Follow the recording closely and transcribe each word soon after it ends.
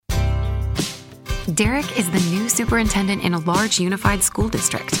Derek is the new superintendent in a large unified school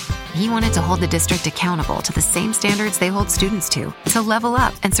district. He wanted to hold the district accountable to the same standards they hold students to level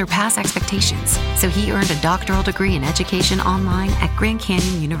up and surpass expectations. So he earned a doctoral degree in education online at Grand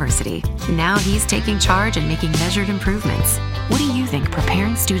Canyon University. Now he's taking charge and making measured improvements. What do you think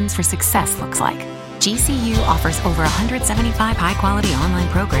preparing students for success looks like? GCU offers over 175 high-quality online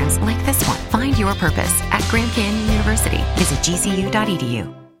programs like this one. Find your purpose at Grand Canyon University. Visit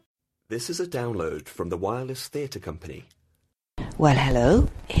gcu.edu. This is a download from the Wireless Theatre Company. Well, hello.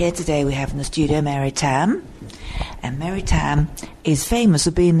 Here today we have in the studio Mary Tamm. And Mary Tamm is famous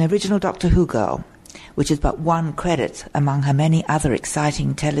for being the original Doctor Who girl, which is but one credit among her many other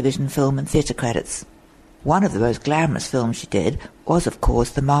exciting television, film and theatre credits. One of the most glamorous films she did was, of course,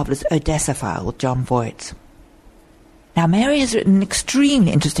 the marvellous Odessa File with John Voight. Now, Mary has written an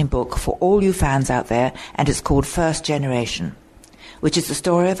extremely interesting book for all you fans out there, and it's called First Generation, which is the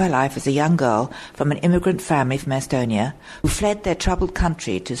story of her life as a young girl from an immigrant family from Estonia who fled their troubled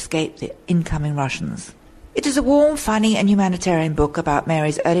country to escape the incoming Russians. It is a warm, funny and humanitarian book about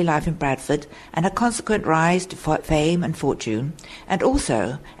Mary's early life in Bradford and her consequent rise to fame and fortune, and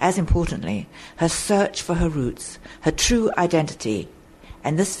also, as importantly, her search for her roots, her true identity.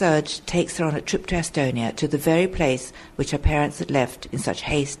 And this search takes her on a trip to Estonia, to the very place which her parents had left in such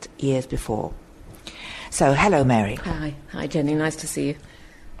haste years before. So, hello, Mary. Hi, Jenny. Nice to see you.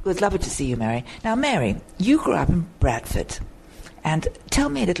 It was lovely to see you, Mary. Now, Mary, you grew up in Bradford, and tell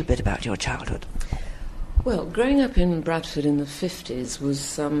me a little bit about your childhood. Well, growing up in Bradford in the 50s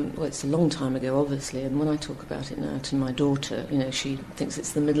was, it's a long time ago, obviously, and when I talk about it now to my daughter, she thinks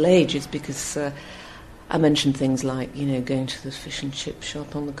it's the Middle Ages because I mentioned things like, going to the fish and chip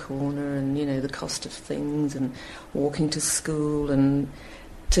shop on the corner and, the cost of things and walking to school, and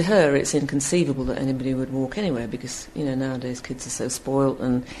to her it's inconceivable that anybody would walk anywhere because, nowadays kids are so spoilt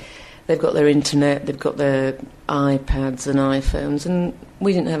and they've got their internet, they've got their iPads and iPhones, and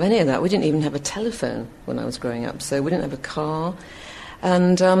we didn't have any of that. We didn't even have a telephone when I was growing up, so we didn't have a car.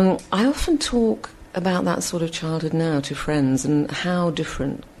 And I often talk about that sort of childhood now to friends and how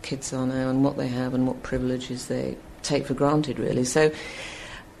different kids are now and what they have and what privileges they take for granted, really. So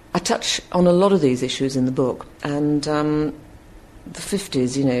I touch on a lot of these issues in the book, and the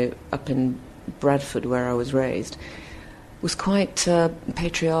 50s, up in Bradford where I was raised, was quite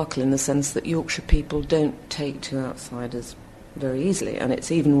patriarchal in the sense that Yorkshire people don't take to outsiders very easily, and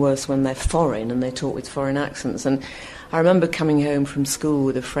it's even worse when they're foreign and they talk with foreign accents. And I remember coming home from school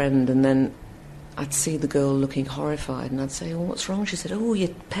with a friend, and then I'd see the girl looking horrified, and I'd say, "Oh, what's wrong?" She said, "Oh, your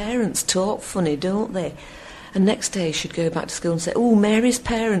parents talk funny, don't they?" And next day she'd go back to school and say, "Oh, Mary's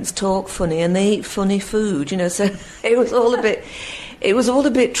parents talk funny and they eat funny food," So it was all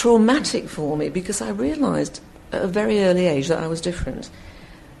a bit traumatic for me, because I realised at a very early age that I was different.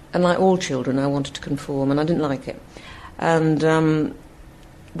 And like all children, I wanted to conform, and I didn't like it. And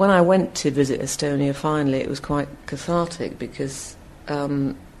when I went to visit Estonia finally, it was quite cathartic, because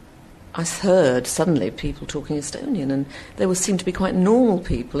I heard suddenly people talking Estonian, and they seemed to be quite normal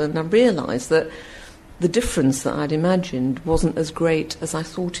people, and I realised that the difference that I'd imagined wasn't as great as I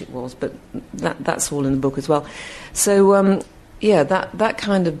thought it was, but that's all in the book as well. So, that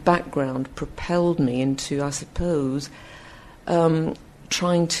kind of background propelled me into, I suppose,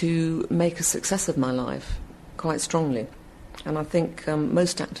 trying to make a success of my life quite strongly. And I think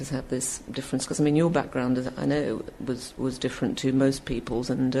most actors have this difference, because, your background, as I know, was different to most people's,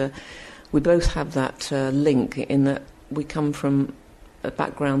 and we both have that link in that we come from a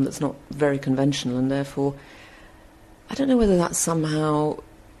background that's not very conventional, and therefore, I don't know whether that somehow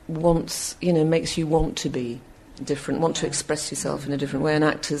makes you want to be different, want to express yourself in a different way. And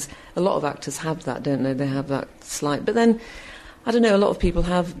a lot of actors have that, don't they? They have that slight. But then, I don't know, a lot of people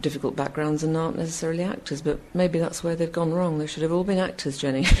have difficult backgrounds and aren't necessarily actors, but maybe that's where they've gone wrong. They should have all been actors,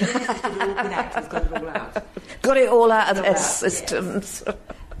 Jenny. Should have all been actors, got it all out. Got it all out of their systems.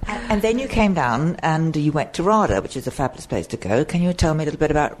 And then you came down and you went to RADA, which is a fabulous place to go. Can you tell me a little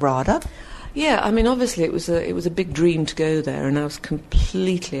bit about RADA? Yeah, obviously it was a big dream to go there, and I was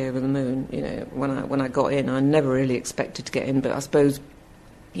completely over the moon. When I got in, I never really expected to get in, but I suppose,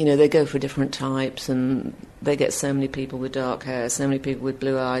 they go for different types, and they get so many people with dark hair, so many people with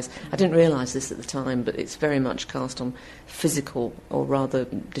blue eyes. I didn't realise this at the time, but it's very much cast on physical, or rather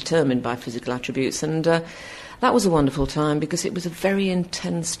determined by physical attributes, and that was a wonderful time, because it was a very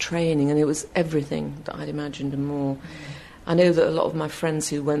intense training, and it was everything that I'd imagined and more. I know that a lot of my friends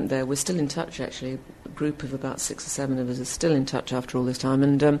who went there were still in touch, actually. A group of about 6 or 7 of us are still in touch after all this time,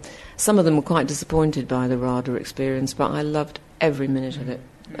 and some of them were quite disappointed by the RADA experience, but I loved every minute of it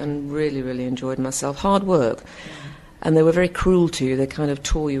and really, really enjoyed myself. Hard work, And they were very cruel to you. They kind of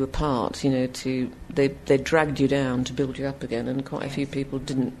tore you apart, they dragged you down to build you up again, and quite a few people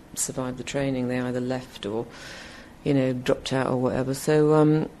didn't survive the training. They either left or, dropped out or whatever.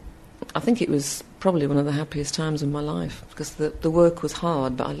 So I think it was probably one of the happiest times of my life, because the work was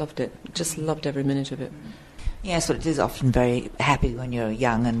hard, but I loved it. Just loved every minute of it. Yes, well, it is often very happy when you're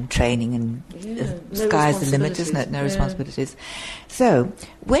young and training, and the sky's the limit, isn't it? No responsibilities. So,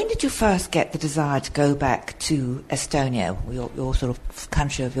 when did you first get the desire to go back to Estonia, your sort of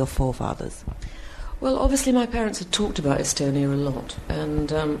country of your forefathers? Well, obviously my parents had talked about Estonia a lot,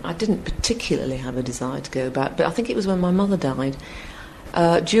 and I didn't particularly have a desire to go back, but I think it was when my mother died.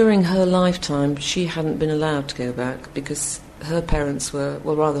 During her lifetime, she hadn't been allowed to go back because her parents were,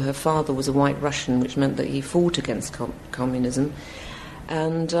 well, rather her father was a White Russian, which meant that he fought against communism,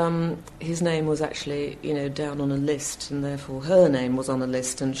 and his name was actually, down on a list, and therefore her name was on a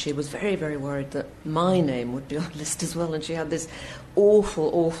list, and she was very, very worried that my name would be on the list as well, and she had this awful,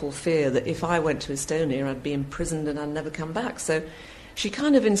 awful fear that if I went to Estonia, I'd be imprisoned and I'd never come back. So she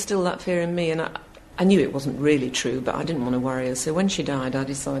kind of instilled that fear in me, and I knew it wasn't really true, but I didn't want to worry her. So when she died, I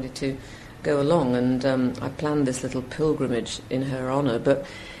decided to go along, and I planned this little pilgrimage in her honour. But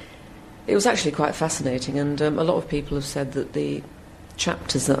it was actually quite fascinating, and a lot of people have said that the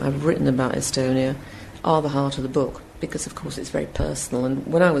chapters that I've written about Estonia are the heart of the book, because of course it's very personal. And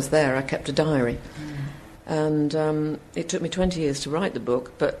when I was there, I kept a diary, and it took me 20 years to write the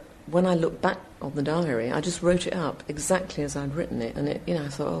book, but when I look back on the diary, I just wrote it up exactly as I'd written it, and I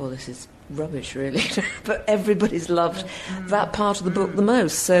thought, oh, this is rubbish, really. But everybody's loved that part of the book the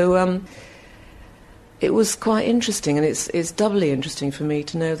most. So it was quite interesting, and it's doubly interesting for me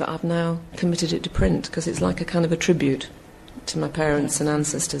to know that I've now committed it to print, because it's like a kind of a tribute to my parents and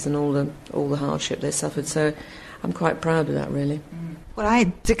ancestors and all the hardship they suffered. So I'm quite proud of that, really. Well, I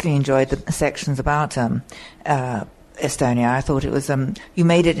particularly enjoyed the sections about Estonia. I thought it was you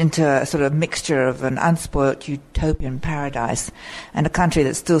made it into a sort of mixture of an unspoilt utopian paradise and a country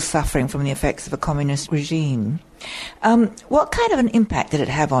that's still suffering from the effects of a communist regime. What kind of an impact did it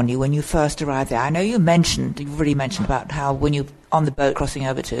have on you when you first arrived there? I know you've already mentioned about how when you're on the boat crossing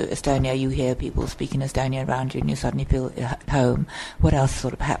over to Estonia, you hear people speaking Estonian around you and you suddenly feel at home. What else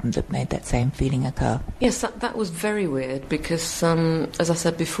sort of happened that made that same feeling occur? Yes, that was very weird, because as I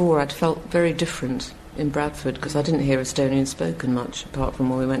said before, I'd felt very different in Bradford, because I didn't hear Estonian spoken much, apart from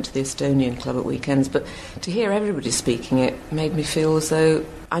when we went to the Estonian club at weekends. But to hear everybody speaking it made me feel as though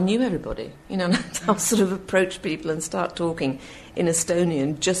I knew everybody. And I'll sort of approach people and start talking in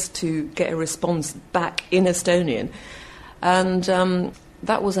Estonian just to get a response back in Estonian. And I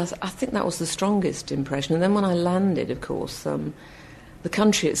think that was the strongest impression. And then when I landed, of course, the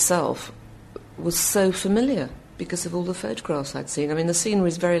country itself was so familiar, because of all the photographs I'd seen. I mean, the scenery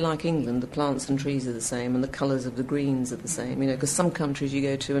is very like England. The plants and trees are the same, and the colours of the greens are the same, because some countries you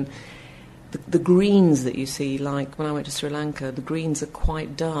go to, and the greens that you see, like when I went to Sri Lanka, the greens are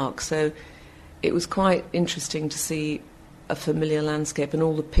quite dark. So it was quite interesting to see a familiar landscape, and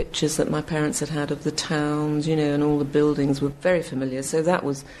all the pictures that my parents had of the towns, and all the buildings were very familiar. So that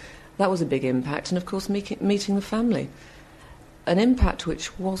was a big impact. And, of course, meeting the family. An impact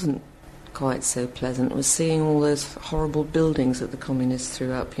which wasn't quite so pleasant was seeing all those horrible buildings that the communists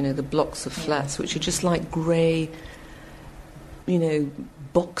threw up, the blocks of flats, which are just like grey,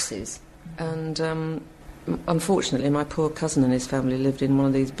 boxes. And unfortunately, my poor cousin and his family lived in one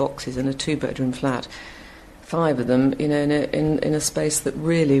of these boxes in a 2-bedroom flat, 5 of them, in a space that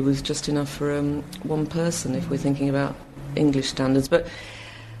really was just enough for one person, if we're thinking about English standards. But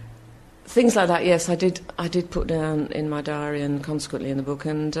things like that, yes, I did put down in my diary and consequently in the book,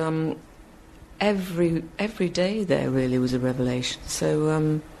 and every day there really was a revelation.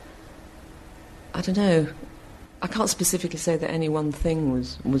 So I don't know. I can't specifically say that any one thing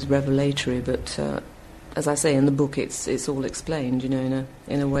was revelatory, but as I say in the book, it's all explained,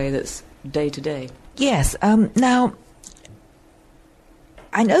 in a way that's day to day. Yes. Now,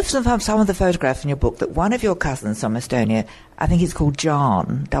 I know from some of the photographs in your book that one of your cousins from Estonia, I think he's called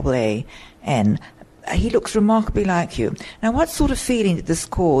Jan, A-A-N. He looks remarkably like you. Now, what sort of feeling did this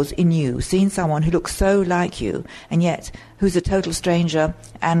cause in you, seeing someone who looks so like you, and yet who's a total stranger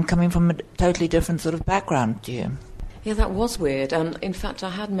and coming from a totally different sort of background to you? Yeah, that was weird. In fact,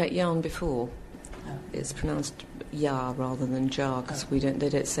 I had met Jan before. It's pronounced Ja rather than Ja, because they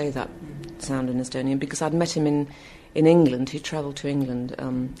don't say that sound in Estonian, because I'd met him in England. He travelled to England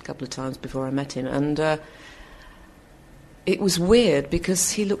a couple of times before I met him, and it was weird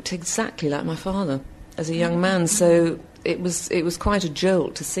because he looked exactly like my father as a young man. So it was quite a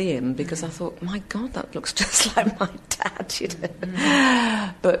jolt to see him, because I thought, my God, that looks just like my dad, you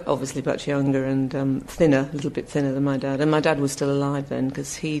know. But obviously much younger and thinner, a little bit thinner than my dad. And my dad was still alive then,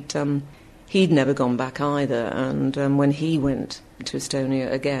 because he'd never gone back either. And when he went to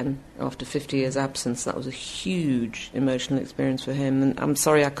Estonia again after 50 years absence, that was a huge emotional experience for him. And I'm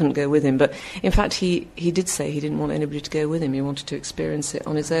sorry I couldn't go with him, but in fact he did say he didn't want anybody to go with him. He wanted to experience it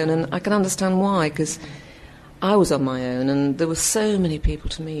on his own, and I can understand why, because I was on my own, and there were so many people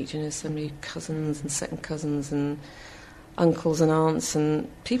to meet, you know, so many cousins and second cousins and uncles and aunts and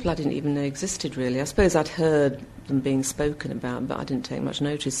people I didn't even know existed, really. I suppose I'd heard them being spoken about, but I didn't take much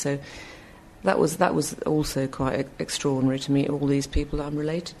notice. So that was also quite extraordinary to meet all these people that I'm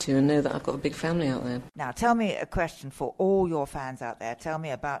related to and know that I've got a big family out there. Now, tell me a question for all your fans out there. Tell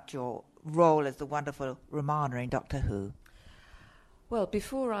me about your role as the wonderful Romana in Doctor Who. Well,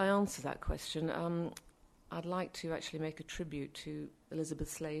 before I answer that question, I'd like to actually make a tribute to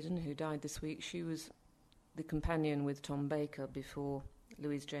Elizabeth Sladen, who died this week. She was the companion with Tom Baker before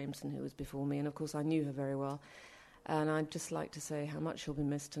Louise Jameson, who was before me, and of course I knew her very well. And I'd just like to say how much she'll be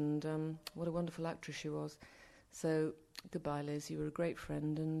missed, and what a wonderful actress she was. So goodbye, Liz. You were a great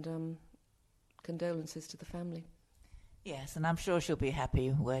friend, and condolences to the family. Yes, and I'm sure she'll be happy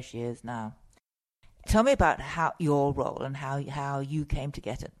where she is now. Tell me about your role and how you came to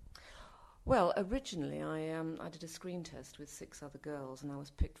get it. Well, originally I did a screen test with 6 other girls, and I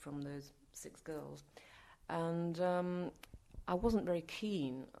was picked from those 6 girls. And I wasn't very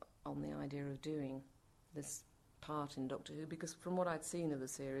keen on the idea of doing this part in Doctor Who, because from what I'd seen of the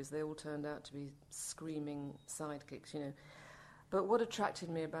series, they all turned out to be screaming sidekicks, you know. But what attracted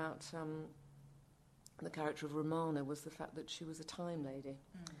me about the character of Romana was the fact that she was a time lady,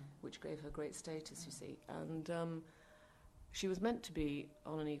 which gave her great status, you see. And she was meant to be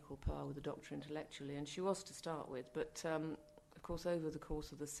on an equal par with the Doctor intellectually, and she was to start with. But, of course, over the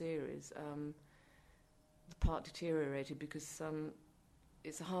course of the series, the part deteriorated because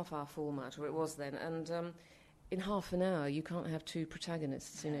it's a half-hour format, or it was then, and in half an hour you can't have 2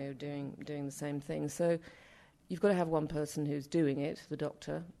 protagonists, you know, doing the same thing. So you've got to have one person who's doing it, the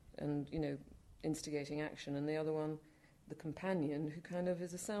Doctor, and, you know, instigating action, and the other one, the companion, who kind of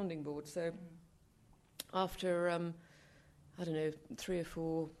is a sounding board. So after I don't know, 3 or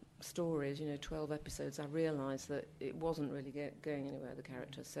 4 stories, you know, 12 episodes, I realised that it wasn't really going anywhere, the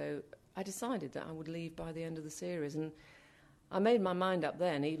character. So I decided that I would leave by the end of the series, and I made my mind up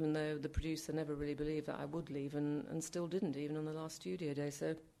then, even though the producer never really believed that I would leave, and still didn't, even on the last studio day.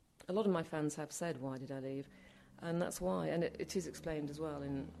 So a lot of my fans have said, why did I leave? And that's why, and it is explained as well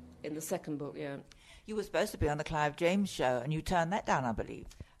in the second book, yeah. You were supposed to be on the Clive James show, and you turned that down, I believe.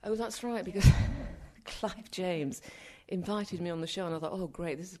 Oh, that's right, because Clive James invited me on the show, and I thought, oh,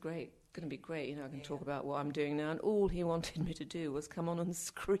 great, this is great, going to be great, you know, I can talk about what I'm doing now, and all he wanted me to do was come on and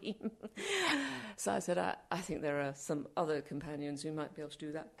scream. So I said, I think there are some other companions who might be able to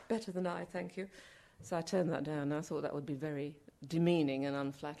do that better than I, thank you. So I turned that down, and I thought that would be very demeaning and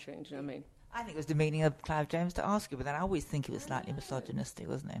unflattering, do you know what I mean? I think it was demeaning of Clive James to ask you, but then I always think he was slightly misogynistic,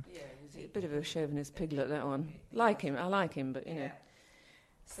 wasn't he? Yeah, he was a bit of a chauvinist piglet, that one. I like him, but, you know.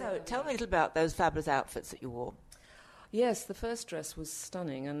 So tell me a little about those fabulous outfits that you wore. Yes, the first dress was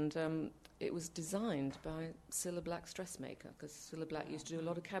stunning, and it was designed by Cilla Black's dressmaker, because Cilla Black used to do a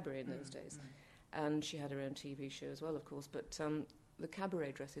lot of cabaret in those days. And she had her own TV show as well, of course, but the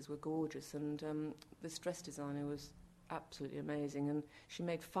cabaret dresses were gorgeous, and this dress designer was absolutely amazing, and she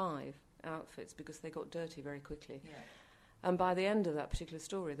made 5 outfits because they got dirty very quickly. Yeah. And by the end of that particular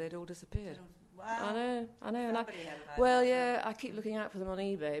story, they'd all disappeared. Wow. I know. Well, yeah, I keep looking out for them on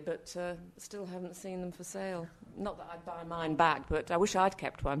eBay, but still haven't seen them for sale. Not that I'd buy mine back, but I wish I'd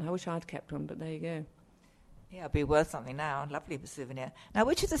kept one. But there you go. Yeah, it'd be worth something now. Lovely souvenir. Now,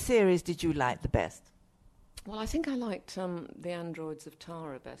 which of the series did you like the best? Well, I think I liked the Androids of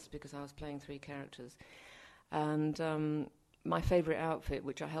Tara best, because I was playing 3 characters. And my favourite outfit,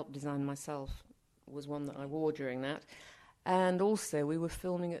 which I helped design myself, was one that I wore during that. And also, we were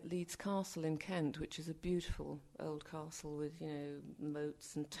filming at Leeds Castle in Kent, which is a beautiful old castle with, you know,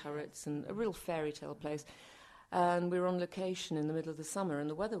 moats and turrets and a real fairy tale place. And we were on location in the middle of the summer, and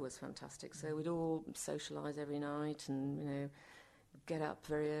the weather was fantastic. So we'd all socialise every night and, you know, get up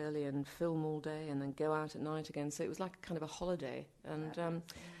very early and film all day and then go out at night again. So it was like a kind of a holiday. And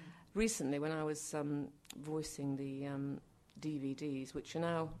recently, when I was voicing the DVDs, which are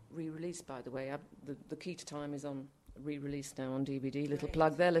now re-released, by the way, the Key to Time is on re-released now on DVD. Little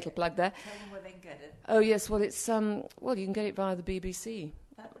plug there. Tell them where they can get it. Oh yes, well it's you can get it via the BBC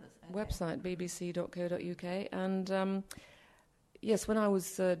website, bbc.co.uk, and yes, when I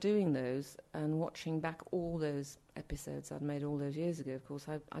was doing those and watching back all those episodes I'd made all those years ago, of course,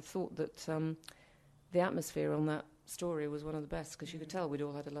 I thought that the atmosphere on that story was one of the best, because you could tell we'd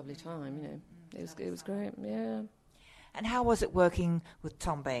all had a lovely time, you know. It was great, yeah. And how was it working with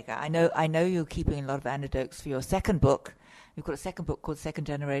Tom Baker? I know you're keeping a lot of anecdotes for your second book. You've got a second book called Second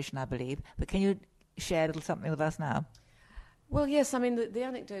Generation, I believe. But can you share a little something with us now? Well, yes, I mean, the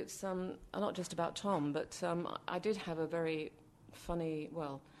anecdotes are not just about Tom, but I did have a very funny,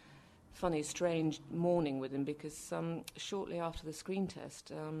 strange morning with him, because shortly after the screen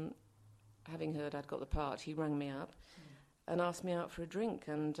test, having heard I'd got the part, he rang me up and asked me out for a drink.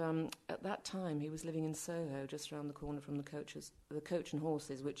 And at that time, he was living in Soho, just around the corner from the Coach and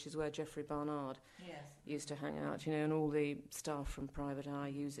Horses, which is where Geoffrey Barnard used to hang out, you know, and all the staff from Private Eye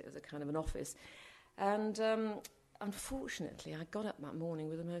use it as a kind of an office. And unfortunately, I got up that morning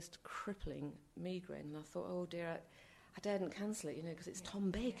with the most crippling migraine, and I thought, oh dear, I daredn't cancel it, you know, because it's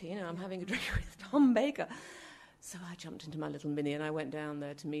Tom Baker, you know, I'm having a drink with Tom Baker. So I jumped into my little Mini and I went down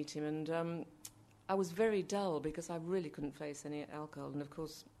there to meet him, and I was very dull because I really couldn't face any alcohol. And of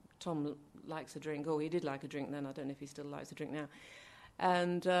course, Tom likes a drink. Oh, he did like a drink then. I don't know if he still likes a drink now.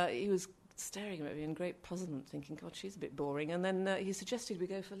 And he was staring at me in great puzzlement, thinking, God, she's a bit boring. And then he suggested we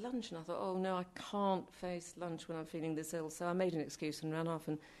go for lunch, and I thought, oh no, I can't face lunch when I'm feeling this ill. So I made an excuse and ran off,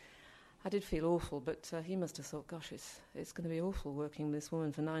 and I did feel awful, but he must have thought, gosh, it's going to be awful working with this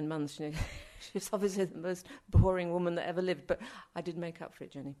woman for 9 months. You know, she's obviously the most boring woman that ever lived. But I did make up for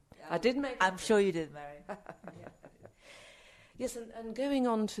it, Jenny. I did make up. I'm sure you did, Mary. Yes, and going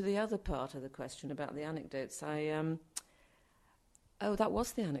on to the other part of the question about the anecdotes, Oh, that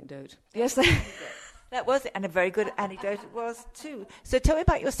was the anecdote. Yes. That was it, and a very good anecdote it was too. So tell me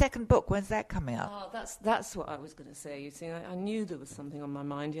about your second book. When's that coming out? Oh, that's what I was going to say. You see, I knew there was something on my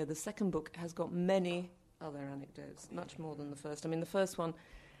mind. Yeah, the second book has got many other anecdotes, much more than the first. I mean, the first one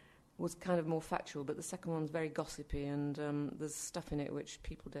was kind of more factual, but the second one's very gossipy, and there's stuff in it which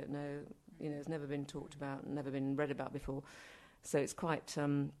people don't know, you know, has never been talked about, never been read about before. So it's quite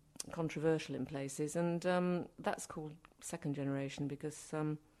controversial in places, and that's called Second Generation because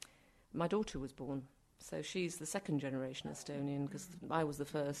my daughter was born. So she's the second generation Estonian because I was the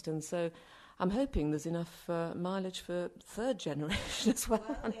first, and so I'm hoping there's enough mileage for third generation as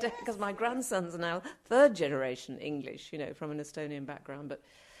well, because my grandsons are now third generation English, you know, from an Estonian background, but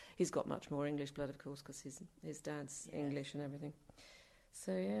he's got much more English blood, of course, because his dad's English and everything.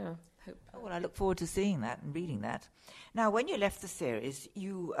 So, yeah, hope. Oh, well, I look forward to seeing that and reading that. Now, when you left the series,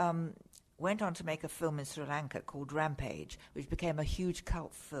 you went on to make a film in Sri Lanka called Rampage, which became a huge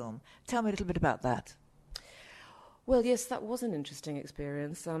cult film. Tell me a little bit about that. Well, yes, that was an interesting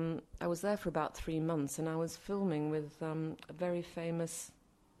experience. I was there for about 3 months, and I was filming with a very famous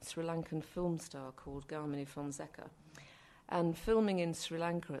Sri Lankan film star called Gamini Fonseca. And filming in Sri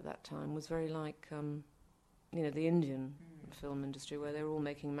Lanka at that time was very like, you know, the Indian film industry, where they were all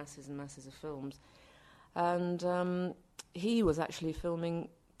making masses and masses of films. And he was actually filming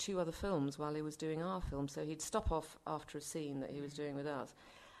 2 other films while he was doing our film, so he'd stop off after a scene that he was doing with us.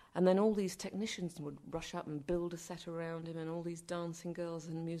 And then all these technicians would rush up and build a set around him, and all these dancing girls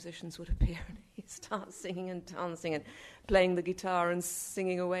and musicians would appear, and he'd start singing and dancing and playing the guitar and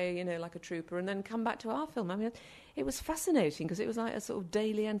singing away, you know, like a trooper, and then come back to our film. I mean, it was fascinating because it was like a sort of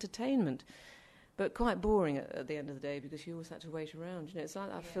daily entertainment, but quite boring at the end of the day because you always had to wait around. You know, it's like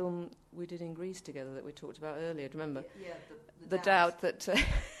that film we did in Greece together that we talked about earlier. Do you remember? Yeah, the doubt that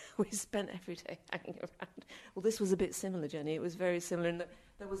we spent every day hanging around. Well, this was a bit similar, Jenny. It was very similar in that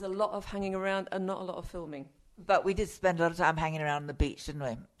there was a lot of hanging around and not a lot of filming. But we did spend a lot of time hanging around on the beach, didn't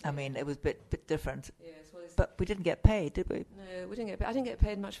we? I mean, it was a bit different. Yes, well, but we didn't get paid, did we? No, we didn't get paid. I didn't get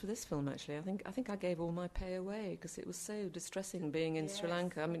paid much for this film, actually. I think I gave all my pay away because it was so distressing being in Sri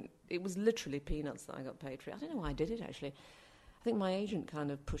Lanka. I mean, it was literally peanuts that I got paid for it. I don't know why I did it, actually. I think my agent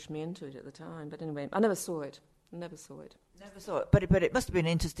kind of pushed me into it at the time. But anyway, I never saw it. Never saw it. But it must have been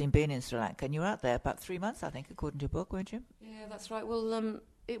interesting being in Sri Lanka. And you were out there about 3 months, I think, according to your book, weren't you? Yeah, that's right. Well,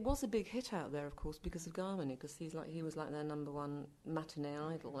 it was a big hit out there, of course, because of Gamini, because he was like their number one matinee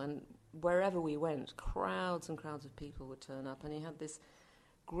idol, and wherever we went, crowds and crowds of people would turn up, and he had this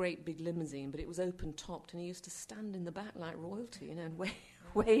great big limousine, but it was open-topped, and he used to stand in the back like royalty, you know, and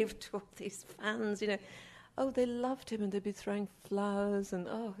wave to all these fans, you know. Oh, they loved him, and they'd be throwing flowers, and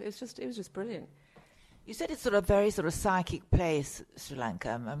it was just brilliant. You said it's sort of a very sort of psychic place, Sri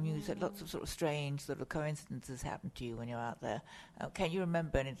Lanka. I mean, you said lots of sort of strange sort of coincidences happened to you when you're out there. Can you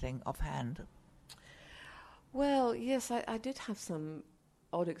remember anything offhand? Well, yes, I did have some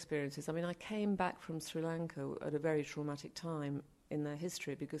odd experiences. I mean, I came back from Sri Lanka at a very traumatic time in their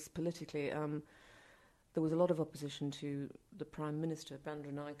history because politically there was a lot of opposition to the Prime Minister, Jenny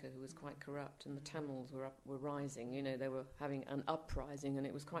Runacre, who was quite corrupt, and the Tamils were rising. You know, they were having an uprising, and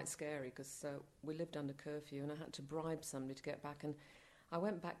it was quite scary because we lived under curfew, and I had to bribe somebody to get back. And I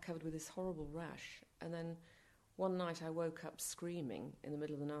went back covered with this horrible rash, and then one night I woke up screaming in the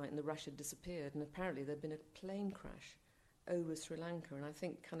middle of the night, and the rash had disappeared, and apparently there'd been a plane crash over Sri Lanka, and I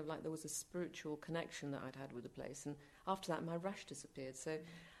think kind of like there was a spiritual connection that I'd had with the place, and after that my rash disappeared. So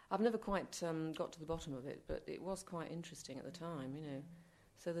I've never quite got to the bottom of it, but it was quite interesting at the time, you know.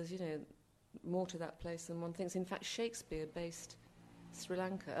 So there's, you know, more to that place than one thinks. In fact, Shakespeare based Sri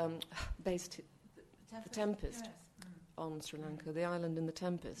Lanka, based The Tempest on Sri Lanka, the island in The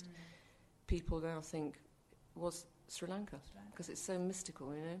Tempest. People now think was Sri Lanka because it's so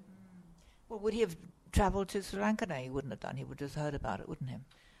mystical, you know. Well, would he have travelled to Sri Lanka? No, he wouldn't have done. He would have just heard about it, wouldn't he?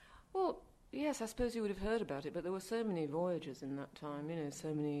 Well, yes, I suppose he would have heard about it, but there were so many voyagers in that time, you know,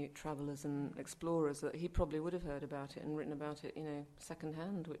 so many travellers and explorers that he probably would have heard about it and written about it, you know,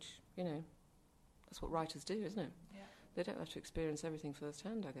 second-hand, which, you know, that's what writers do, isn't it? Yeah. They don't have to experience everything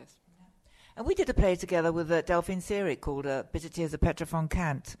first-hand, I guess. Yeah. And we did a play together with Delphine Seyrig called Bitter Tears of Petra von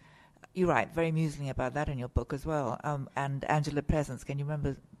Kant. You write very amusingly about that in your book as well. And Angela Pleasance, can you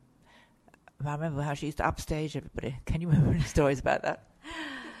remember? I remember how she used to upstage everybody. Can you remember any stories about that?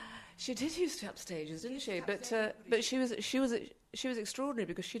 She did used to upstage us, didn't she? But she was extraordinary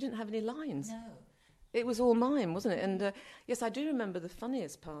because she didn't have any lines. No. It was all mime, wasn't it? And yes, I do remember the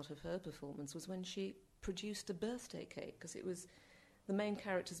funniest part of her performance was when she produced a birthday cake, because it was the main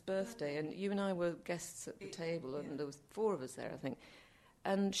character's birthday, and you and I were guests at the table, and there was 4 of us there, I think.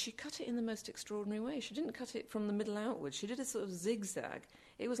 And she cut it in the most extraordinary way. She didn't cut it from the middle outwards. She did a sort of zigzag.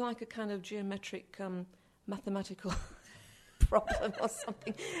 It was like a kind of geometric, mathematical problem or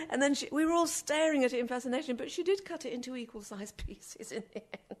something. And then we were all staring at it in fascination, but she did cut it into equal-sized pieces in the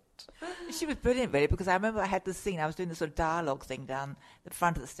end. She was brilliant, really, because I remember I had this scene. I was doing this sort of dialogue thing down the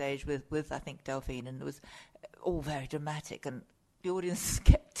front of the stage with I think, Delphine, and it was all very dramatic, and the audience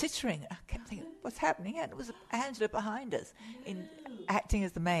kept tittering. I kept thinking, what's happening? And it was Angela behind us, acting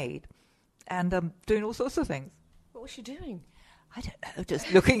as the maid, and doing all sorts of things. What was she doing? I don't know,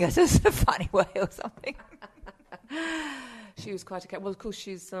 just looking at us in a funny way or something. She was quite a cat. Well, of course,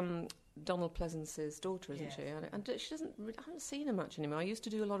 she's Donald Pleasance's daughter, isn't she? And she doesn't. I haven't seen her much anymore. I used to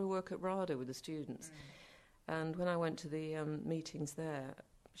do a lot of work at RADA with the students, and when I went to the meetings there,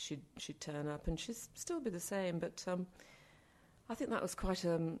 she'd turn up, and she'd still be the same. But I think that was quite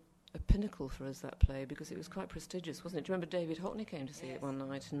a pinnacle for us, that play, because it was quite prestigious, wasn't it? Do you remember David Hockney came to see it one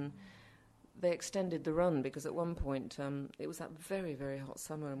night, and they extended the run because at one point it was that very, very hot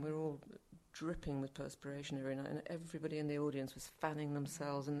summer, and we were all dripping with perspiration every night, and everybody in the audience was fanning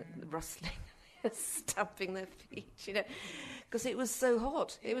themselves and rustling, stamping their feet, you know, because it was so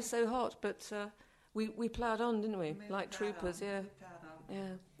hot. It was so hot, but we ploughed on, didn't we? Like troopers, yeah. We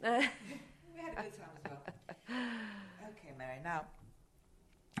had a good time as well. Okay, Mary, now,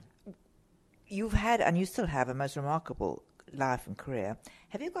 you've had, and you still have, a most remarkable life and career.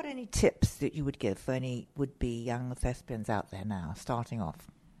 Have you got any tips that you would give for any would-be young thespians out there now, starting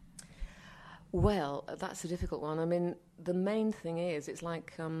off? Well, that's a difficult one. I mean, the main thing is, it's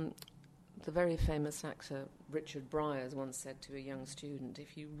like the very famous actor Richard Bryars once said to a young student,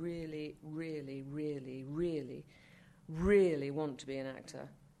 if you really, really, really, really, really want to be an actor,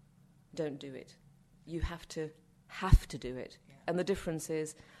 don't do it. You have to do it. Yeah. And the difference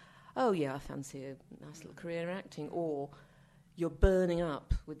is, oh yeah, I fancy a nice little career in acting, or you're burning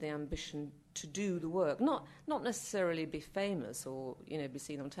up with the ambition to do the work, not necessarily be famous or, you know, be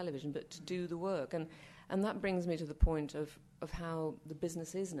seen on television, but to do the work. And that brings me to the point of how the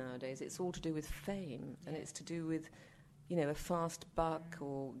business is nowadays. It's all to do with fame, and it's to do with, you know, a fast buck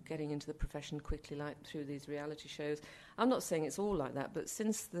or getting into the profession quickly, like through these reality shows. I'm not saying it's all like that, but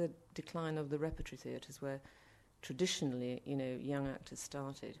since the decline of the repertory theatres, where traditionally, you know, young actors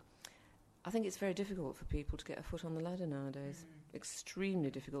started, I think it's very difficult for people to get a foot on the ladder nowadays.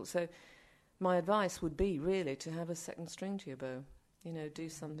 Extremely difficult. So my advice would be really to have a second string to your bow. You know, do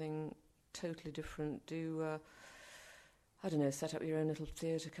something totally different. Do, I don't know, set up your own little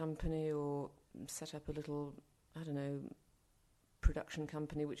theatre company, or set up a little, I don't know, production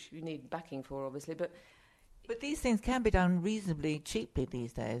company, which you need backing for, obviously. But these things can be done reasonably cheaply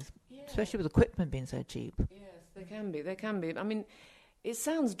these days, especially with equipment being so cheap. Yes, they can be. They can be. I mean, it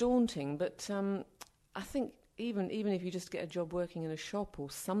sounds daunting, but I think even if you just get a job working in a shop or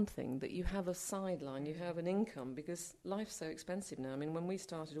something, that you have a sideline, you have an income, because life's so expensive now. I mean, when we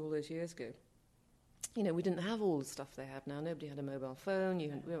started all those years ago, you know, we didn't have all the stuff they have now. Nobody had a mobile phone. We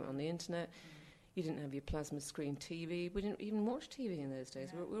weren't on the internet. You didn't have your plasma screen TV. We didn't even watch TV in those days.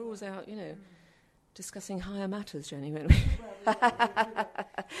 We were always out, you know, discussing higher matters, Jenny, weren't we?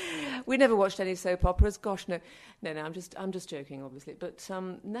 We never watched any soap operas. Gosh, no. I'm just joking, obviously. But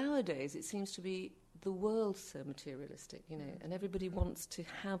nowadays, it seems to be the world's so materialistic, and everybody wants to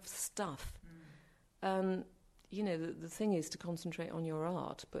have stuff. The thing is to concentrate on your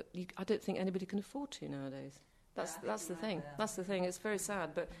art, but I don't think anybody can afford to nowadays. That's the thing. That's the thing. It's very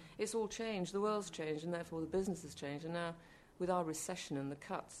sad, but it's all changed. The world's changed, and therefore the business has changed. And now, with our recession and the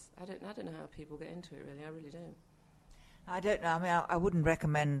cuts, I don't know how people get into it. Really, I really don't. I don't know. I mean, I wouldn't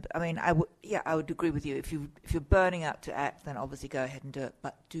recommend. I mean, I would agree with you. If you're burning out to act, then obviously go ahead and do it.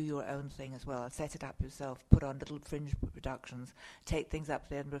 But do your own thing as well. Set it up yourself. Put on little fringe productions. Take things up to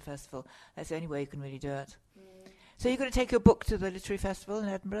the Edinburgh Festival. That's the only way you can really do it. So you're going to take your book to the Literary Festival in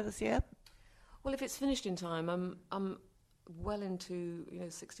Edinburgh this year? Well, if it's finished in time, I'm well into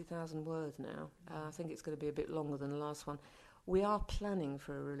 60,000 words now. I think it's going to be a bit longer than the last one. We are planning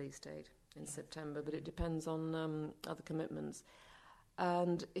for a release date in September, but it depends on other commitments.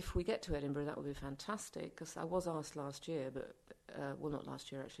 And if we get to Edinburgh, that would be fantastic, because I was asked last year, but not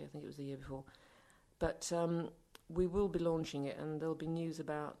last year actually, I think it was the year before. But we will be launching it, and there'll be news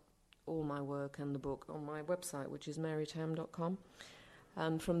about all my work and the book on my website, which is marytamm.com.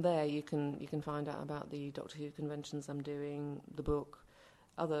 And from there you can find out about the Doctor Who conventions I'm doing, the book,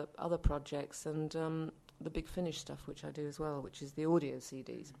 other projects, and the Big Finish stuff, which I do as well, which is the audio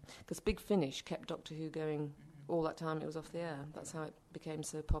CDs. Because Big Finish kept Doctor Who going all that time it was off the air. That's how it became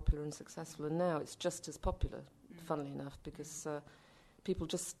so popular and successful. And now it's just as popular, funnily enough, because people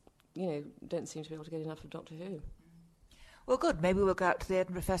just, don't seem to be able to get enough of Doctor Who. Well, good. Maybe we'll go out to the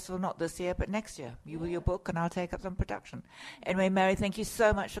Edinburgh Festival, not this year, but next year. You with your book, and I'll take up some production. Anyway, Mary, thank you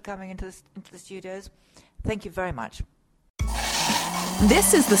so much for coming into the studios. Thank you very much.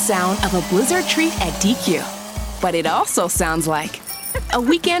 This is the sound of a blizzard treat at DQ. But it also sounds like a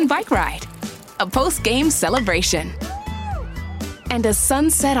weekend bike ride, a post-game celebration, and a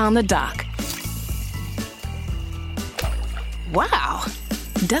sunset on the dock. Wow!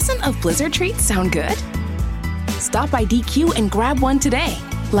 Doesn't a blizzard treat sound good? Stop by DQ and grab one today,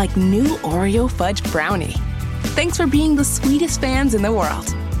 like new Oreo fudge brownie. Thanks for being the sweetest fans in the world.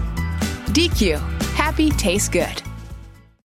 DQ, happy tastes good.